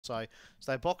So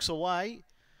they box away.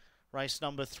 Race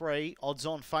number 3.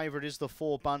 Odds-on favourite is the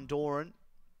 4 Bundoran.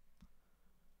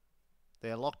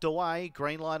 They're locked away.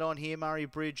 Green light on here.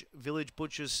 Murray-Bridge Village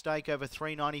Butcher's Stake over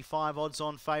 395.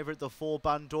 Odds-on favourite, the 4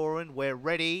 Bundoran. We're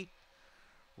ready.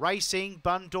 Racing.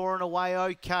 Bundoran away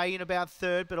okay in about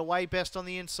third, but away best on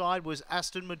the inside was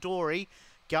Aston Midori.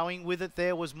 Going with it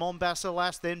there was Mombasa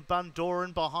Last, then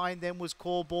Bundoran. Behind them was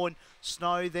Corborn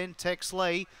Snow, then Tex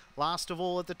Lee. Last of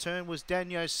all at the turn was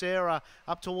Daniel Sarah.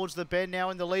 Up towards the bend now,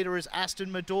 and the leader is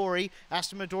Aston Midori.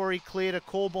 Aston Midori cleared to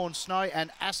Corborn Snow, and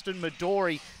Aston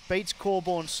Midori beats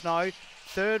Corborn Snow.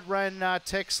 Third ran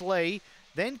Tex Lee.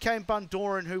 Then came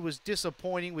Bundoran, who was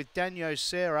disappointing with Daniel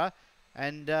Sarah.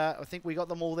 And I think we got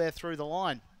them all there through the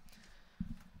line.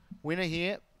 Winner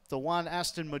here, the 1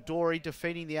 Aston Midori,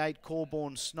 defeating the 8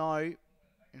 Corborn Snow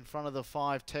in front of the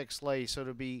 5 Tex Lee. So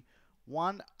it'll be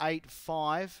 1, 8,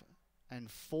 5 and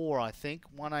 4, I think.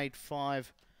 1, 8,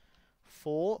 5,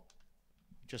 4.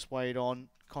 Just wait on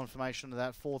confirmation of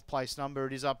that 4th place number.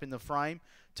 It is up in the frame.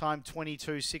 Time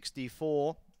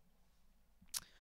 22:64.